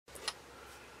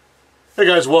Hey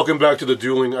guys, welcome back to the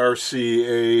Dueling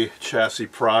RCA chassis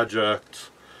project.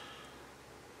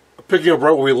 Picking up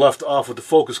right where we left off with the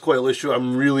focus coil issue,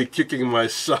 I'm really kicking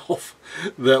myself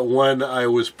that when I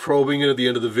was probing it at the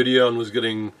end of the video and was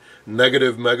getting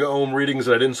negative mega ohm readings,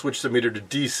 I didn't switch the meter to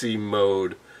DC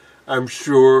mode. I'm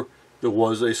sure there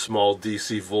was a small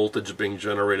DC voltage being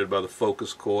generated by the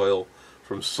focus coil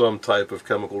from some type of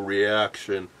chemical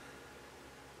reaction.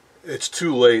 It's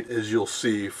too late, as you'll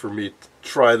see, for me to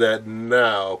try that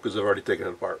now because I've already taken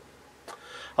it apart.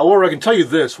 However, I can tell you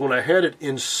this, when I had it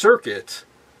in circuit,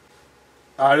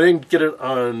 I didn't get it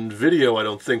on video, I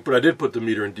don't think, but I did put the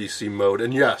meter in DC mode,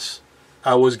 and yes,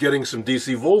 I was getting some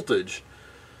DC voltage.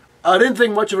 I didn't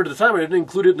think much of it at the time. I didn't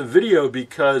include it in the video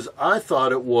because I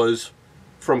thought it was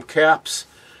from caps.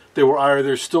 They were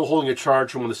either still holding a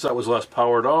charge from when the set was last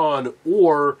powered on,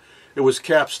 or it was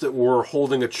caps that were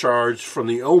holding a charge from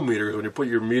the ohm meter. When you put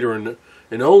your meter in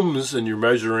ohms and you're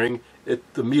measuring,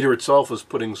 the meter itself is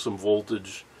putting some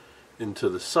voltage into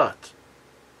the set.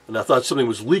 And I thought something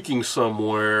was leaking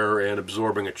somewhere and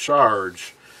absorbing a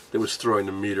charge that was throwing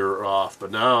the meter off.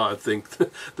 But now I think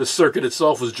the circuit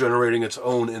itself was generating its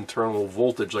own internal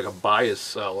voltage, like a bias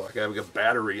cell, like having a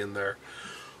battery in there.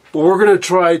 But we're going to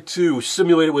try to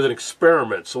simulate it with an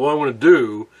experiment. So what I want to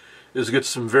do is get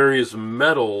some various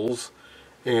metals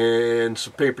and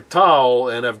some paper towel,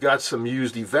 and I've got some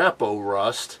used evapo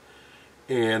rust,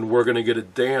 and we're going to get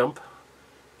it damp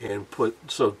and put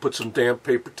some damp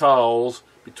paper towels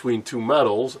between two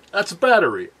metals. That's a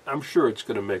battery. I'm sure it's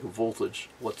going to make a voltage.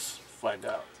 Let's find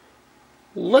out.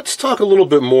 Let's talk a little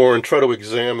bit more and try to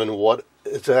examine what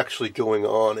is actually going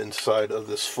on inside of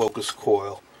this focus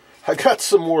coil. I got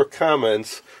some more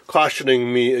comments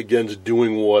cautioning me against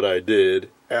doing what I did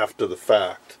after the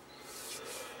fact.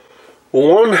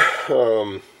 Well,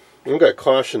 one guy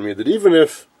cautioned me that even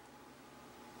if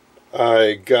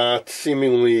I got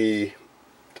seemingly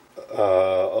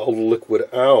a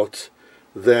liquid out,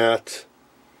 that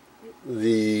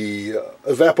the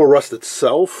evaporust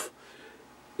itself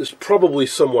is probably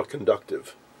somewhat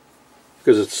conductive,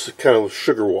 because it's kind of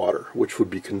sugar water, which would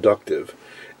be conductive.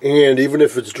 And even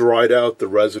if it's dried out, the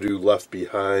residue left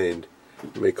behind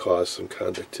may cause some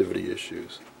conductivity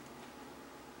issues.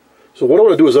 So what I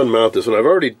want to do is unmount this, and I've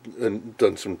already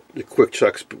done some quick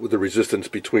checks with the resistance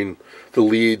between the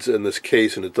leads and this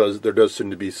case, and there does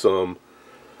seem to be some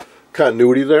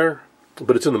continuity there,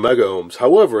 but it's in the mega ohms.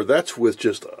 However, that's with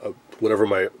just whatever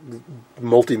my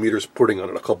multimeter is putting on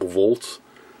it, a couple volts.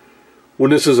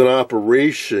 When this is in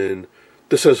operation,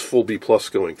 this has full B plus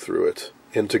going through it.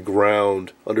 And to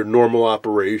ground, under normal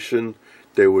operation,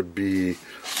 they would be,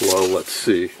 well, let's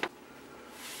see.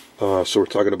 So we're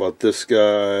talking about this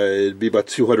guy, it'd be about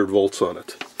 200 volts on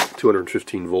it,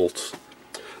 215 volts.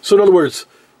 So in other words,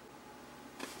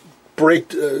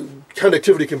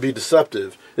 conductivity can be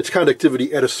deceptive. It's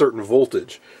conductivity at a certain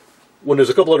voltage. When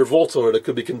there's a couple hundred volts on it, it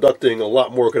could be conducting a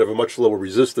lot more, it could have a much lower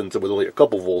resistance with only a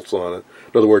couple volts on it.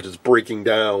 In other words, it's breaking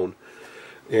down,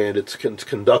 and it's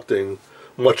conducting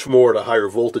much more at a higher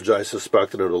voltage, I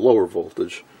suspect, than at a lower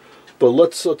voltage. But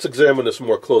let's examine this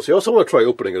more closely. I also want to try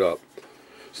opening it up.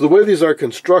 So the way these are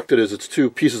constructed is it's two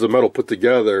pieces of metal put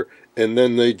together, and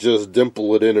then they just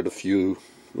dimple it in at a few,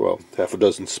 well, half a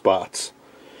dozen spots.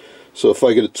 So if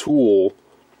I get a tool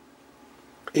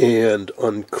and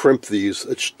uncrimp these,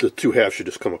 the two halves should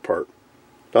just come apart.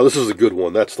 Now this is a good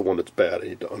one. That's the one that's bad. I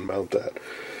need to unmount that.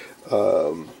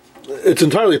 It's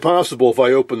entirely possible if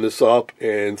I open this up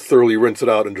and thoroughly rinse it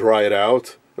out and dry it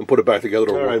out and put it back together.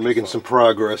 Alright, making some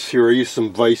progress here. I used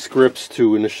some vice grips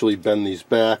to initially bend these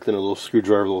back, then a little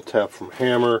screwdriver, a little tap from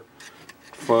hammer.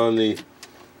 Finally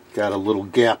got a little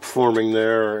gap forming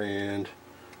there, and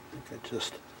I think I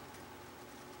just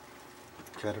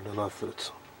got it enough that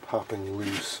it's popping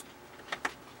loose.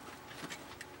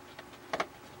 There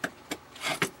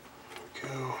we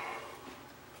go.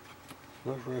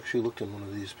 Never actually looked in one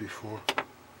of these before.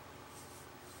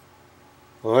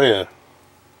 Oh yeah,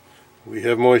 we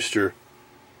have moisture.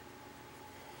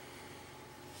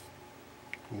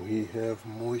 We have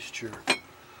moisture.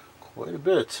 Quite a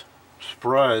bit.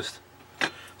 Surprised.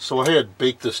 So I had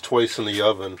baked this twice in the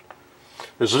oven.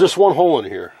 There's just one hole in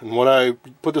here, and when I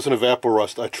put this in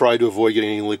evaporust, I tried to avoid getting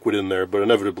any liquid in there, but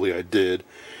inevitably I did.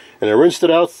 And I rinsed it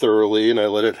out thoroughly, and I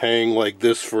let it hang like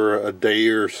this for a day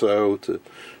or so to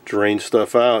drain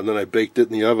stuff out, and then I baked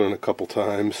it in the oven a couple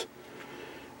times,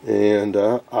 and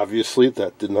obviously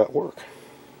that did not work.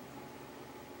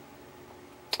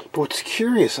 But what's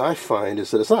curious, I find,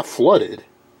 is that it's not flooded,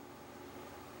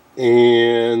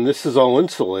 and this is all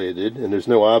insulated, and there's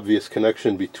no obvious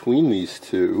connection between these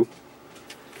two.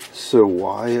 So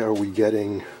why are we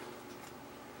getting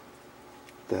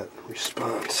that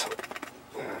response.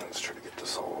 Let's try to get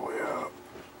this all the way out.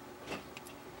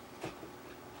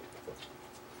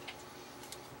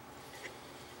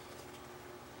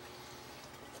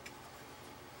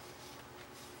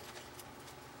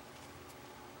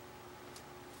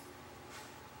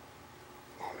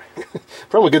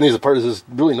 Problem with getting these apart is there's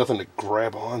really nothing to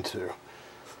grab onto.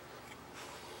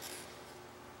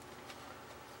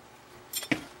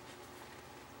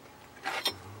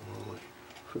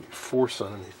 Put force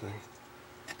on anything,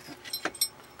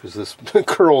 because this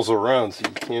curls around, so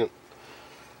you can't.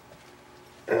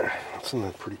 It's in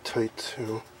there pretty tight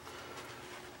too.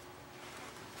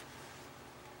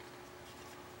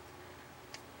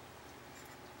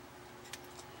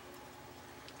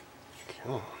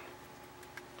 Come on.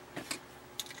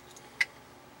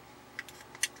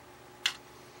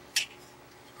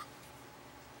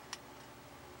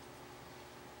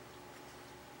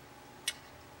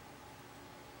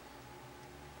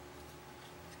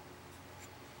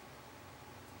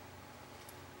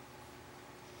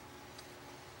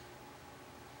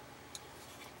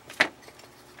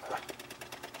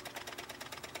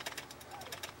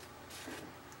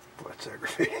 That's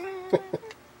aggravating.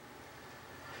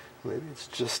 Maybe it's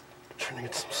just trying to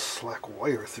get some slack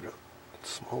wire through that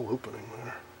small opening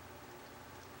there.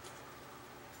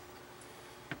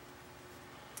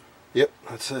 Yep,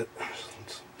 that's it.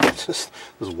 It's just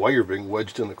this wire being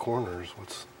wedged in the corner is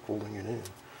what's holding it in.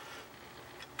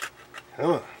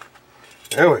 Come on.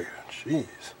 There we go.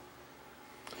 Jeez.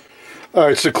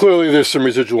 Alright, so clearly there's some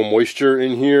residual moisture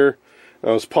in here.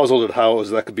 I was puzzled at how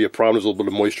that could be a problem. There's a little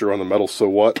bit of moisture on the metal, so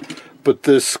what? But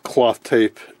this cloth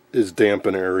tape is damp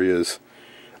in areas.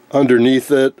 Underneath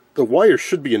it, the wire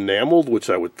should be enameled, which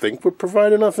I would think would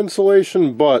provide enough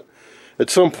insulation, but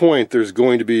at some point there's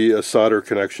going to be a solder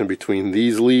connection between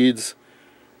these leads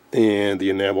and the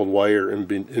enameled wire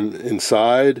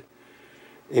inside.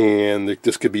 And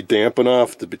this could be damp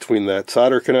enough that between that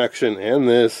solder connection and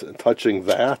this, and touching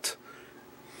that,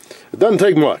 it doesn't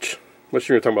take much. Unless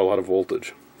you're going to talk about a lot of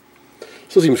voltage.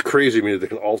 Still seems crazy to me that they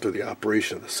can alter the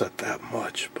operation of the set that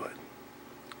much, but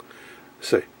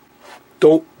say,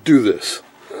 don't do this.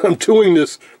 I'm doing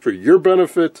this for your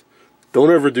benefit. Don't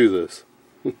ever do this.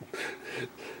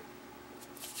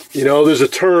 You know, there's a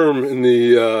term in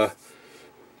the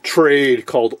trade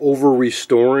called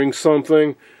over-restoring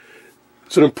something.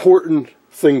 It's an important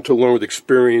thing to learn with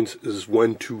experience is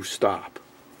when to stop.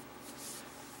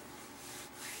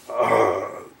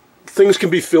 Things can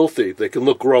be filthy, they can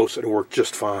look gross and work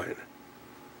just fine.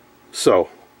 So,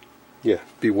 yeah,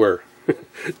 beware.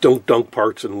 Don't dunk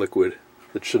parts in liquid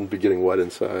that shouldn't be getting wet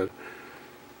inside.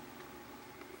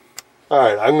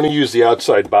 Alright, I'm going to use the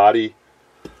outside body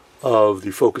of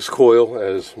the focus coil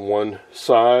as one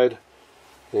side.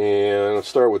 And let's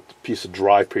start with a piece of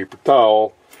dry paper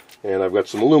towel. And I've got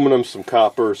some aluminum, some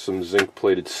copper, some zinc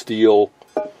plated steel.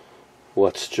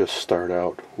 Let's just start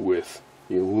out with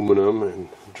the aluminum and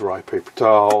dry paper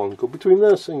towel and go between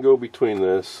this and go between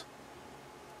this.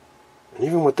 And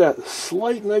even with that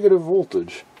slight negative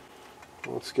voltage,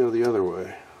 let's go the other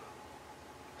way.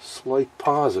 Slight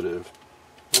positive.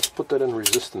 Let's put that in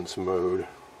resistance mode.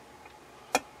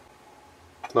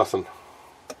 Nothing.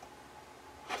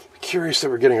 Curious that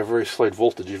we're getting a very slight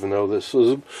voltage, even though this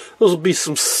will be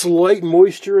some slight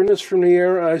moisture in this from the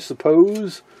air, I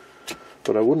suppose.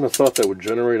 But I wouldn't have thought that would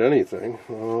generate anything.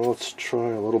 Let's try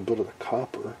a little bit of the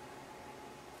copper.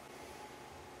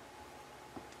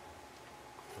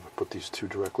 Put these two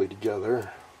directly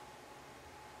together.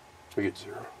 We get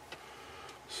 0.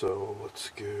 So let's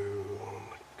go on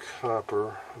the copper.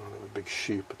 I don't have a big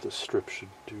sheet, but this strip should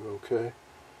do okay.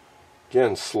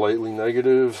 Again, slightly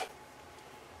negative.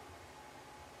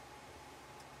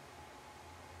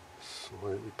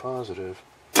 Slightly positive.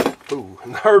 Ooh,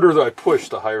 and the harder that I push,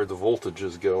 the higher the voltage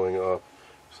is going up.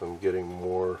 So I'm getting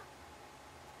more.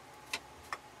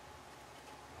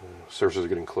 Surfaces are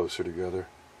getting closer together.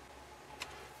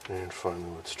 And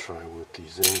finally, let's try with the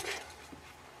zinc.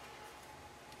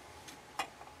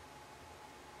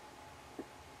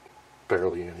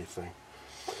 Barely anything.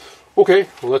 Okay,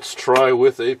 let's try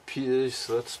with a piece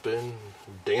that's been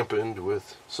dampened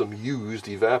with some used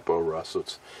evapor rust. So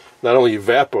it's not only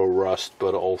evapor rust,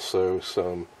 but also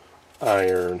some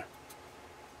ions.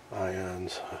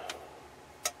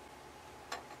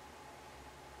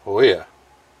 Oh yeah.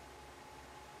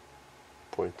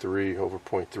 0.3 over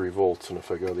 0.3 volts, and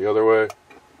if I go the other way,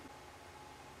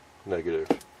 negative.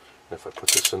 And if I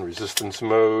put this in resistance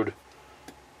mode,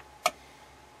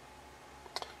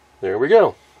 there we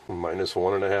go. Minus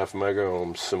 1.5 mega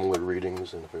ohms, similar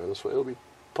readings, and if I go this way, it'll be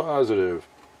positive.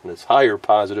 And it's higher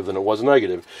positive than it was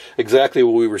negative. Exactly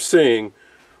what we were seeing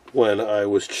when I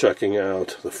was checking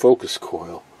out the focus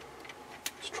coil.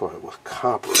 Let's try it with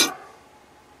copper.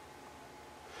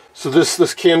 So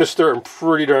this canister, I'm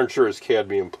pretty darn sure is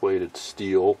cadmium plated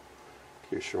steel.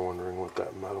 In case you're wondering what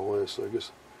that metal is, so I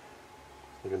guess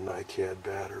like a NiCad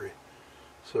battery.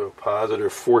 So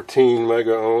positive 14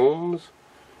 mega ohms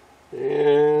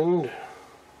and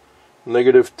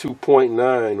negative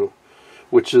 2.9,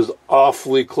 which is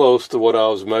awfully close to what I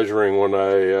was measuring when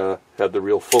I had the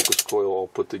real focus coil all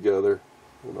put together.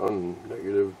 On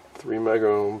negative 3 mega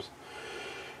ohms.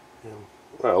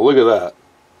 Wow, look at that.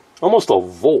 Almost a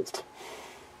volt.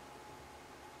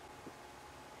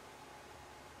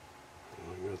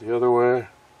 We go the other way.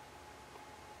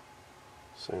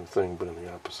 Same thing, but in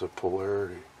the opposite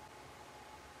polarity.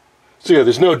 So yeah,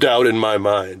 there's no doubt in my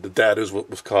mind that that is what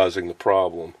was causing the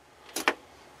problem.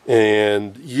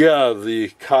 And yeah, the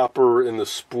copper in the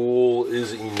spool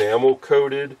is enamel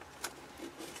coated.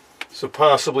 So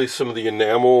possibly some of the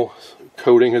enamel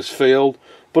coating has failed.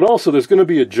 But also there's going to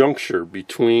be a juncture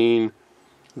between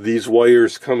these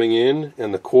wires coming in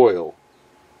and the coil.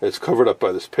 It's covered up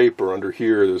by this paper. Under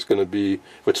here there's going to be,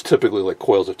 which typically like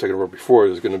coils I've taken over before,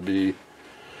 there's going to be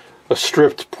a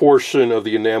stripped portion of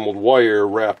the enameled wire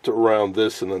wrapped around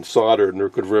this and then soldered, and there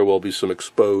could very well be some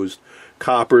exposed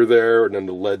copper there, and then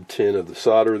the lead tin of the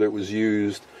solder that was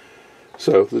used.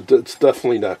 So it's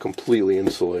definitely not completely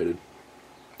insulated.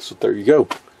 So there you go.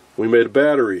 We made a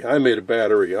battery. I made a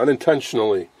battery.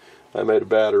 Unintentionally, I made a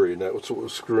battery, and that's what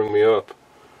was screwing me up.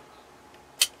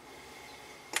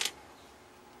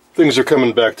 Things are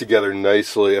coming back together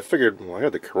nicely. I figured, well, I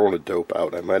had the Corona dope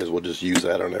out. I might as well just use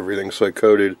that on everything. So I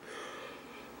coated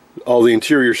all the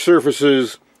interior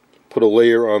surfaces, put a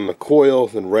layer on the coil,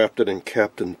 then wrapped it in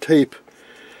Captain tape.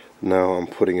 Now I'm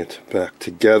putting it back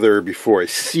together. Before I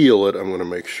seal it, I'm going to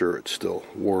make sure it still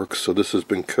works. So this has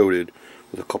been coated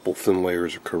with a couple thin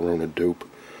layers of Corona dope.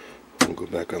 I'll go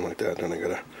back on like that. Then I got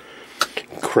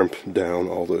to crimp down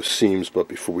all those seams. But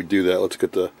before we do that, let's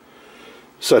get the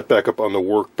set back up on the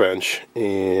workbench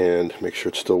and make sure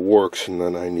it still works. And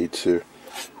then I need to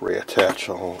reattach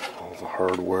all the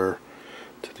hardware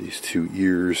to these two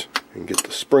ears and get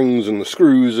the springs and the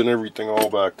screws and everything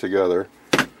all back together.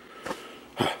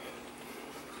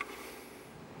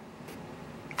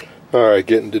 Alright,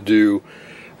 getting to do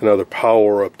another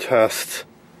power-up test.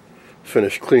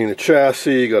 Finished cleaning the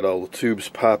chassis, got all the tubes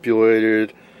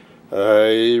populated.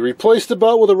 I replaced the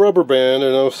belt with a rubber band. I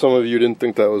know some of you didn't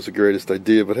think that was the greatest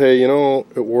idea, but hey, you know,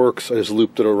 it works. I just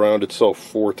looped it around itself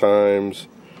 4 times,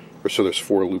 or so there's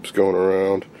 4 loops going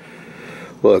around.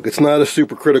 Look, it's not a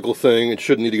super critical thing. It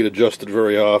shouldn't need to get adjusted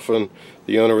very often.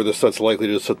 The owner of the set's likely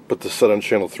to just put the set on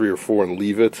channel 3 or 4 and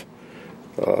leave it.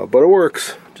 But it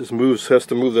works. Just has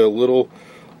to move that little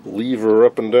lever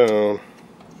up and down.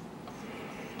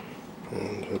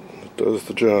 And it does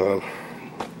the job.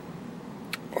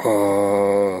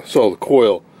 So the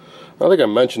coil. I think I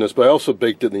mentioned this, but I also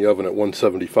baked it in the oven at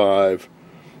 175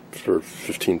 for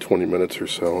 15-20 minutes or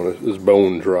so, and it's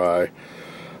bone dry.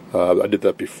 I did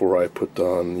that before I put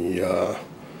on the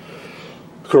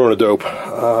Corona dope.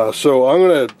 So I'm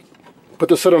going to put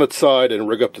the set on its side and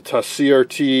rig up the test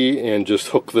CRT and just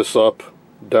hook this up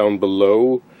down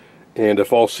below. And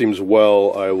if all seems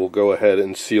well, I will go ahead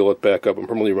and seal it back up and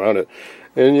permanently round it.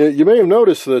 And you may have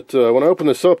noticed that when I opened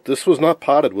this up, this was not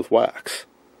potted with wax.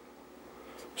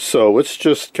 So it's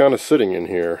just kind of sitting in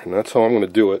here, and that's how I'm going to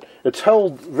do it. It's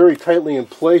held very tightly in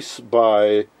place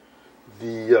by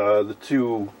the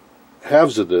two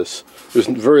halves of this. There's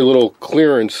very little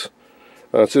clearance.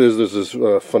 See, there's this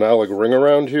phenolic ring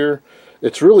around here.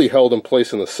 It's really held in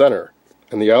place in the center,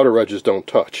 and the outer edges don't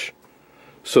touch.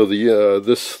 So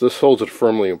this holds it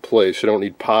firmly in place. You don't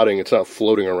need potting. It's not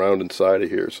floating around inside of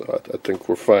here. So I think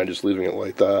we're fine just leaving it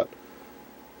like that.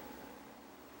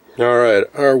 Alright,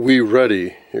 are we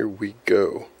ready? Here we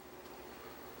go.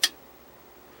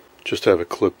 Just have it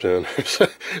clipped in.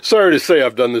 Sorry to say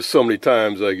I've done this so many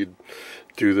times I could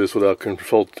do this without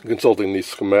consulting the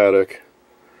schematic.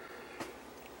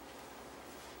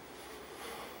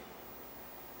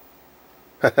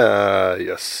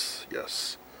 Yes,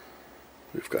 yes.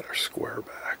 We've got our square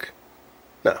back.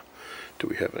 Now, do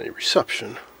we have any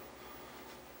reception?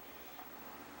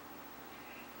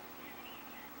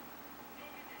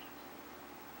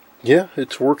 Yeah,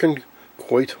 it's working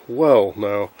quite well.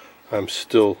 Now, I'm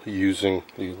still using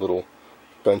the little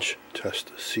bench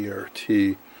test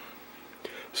CRT.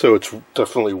 So it's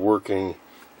definitely working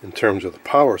in terms of the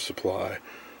power supply,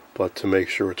 but to make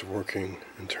sure it's working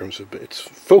in terms of its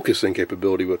focusing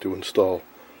capability, we have to install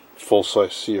full-size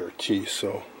CRT,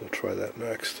 so we'll try that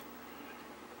next.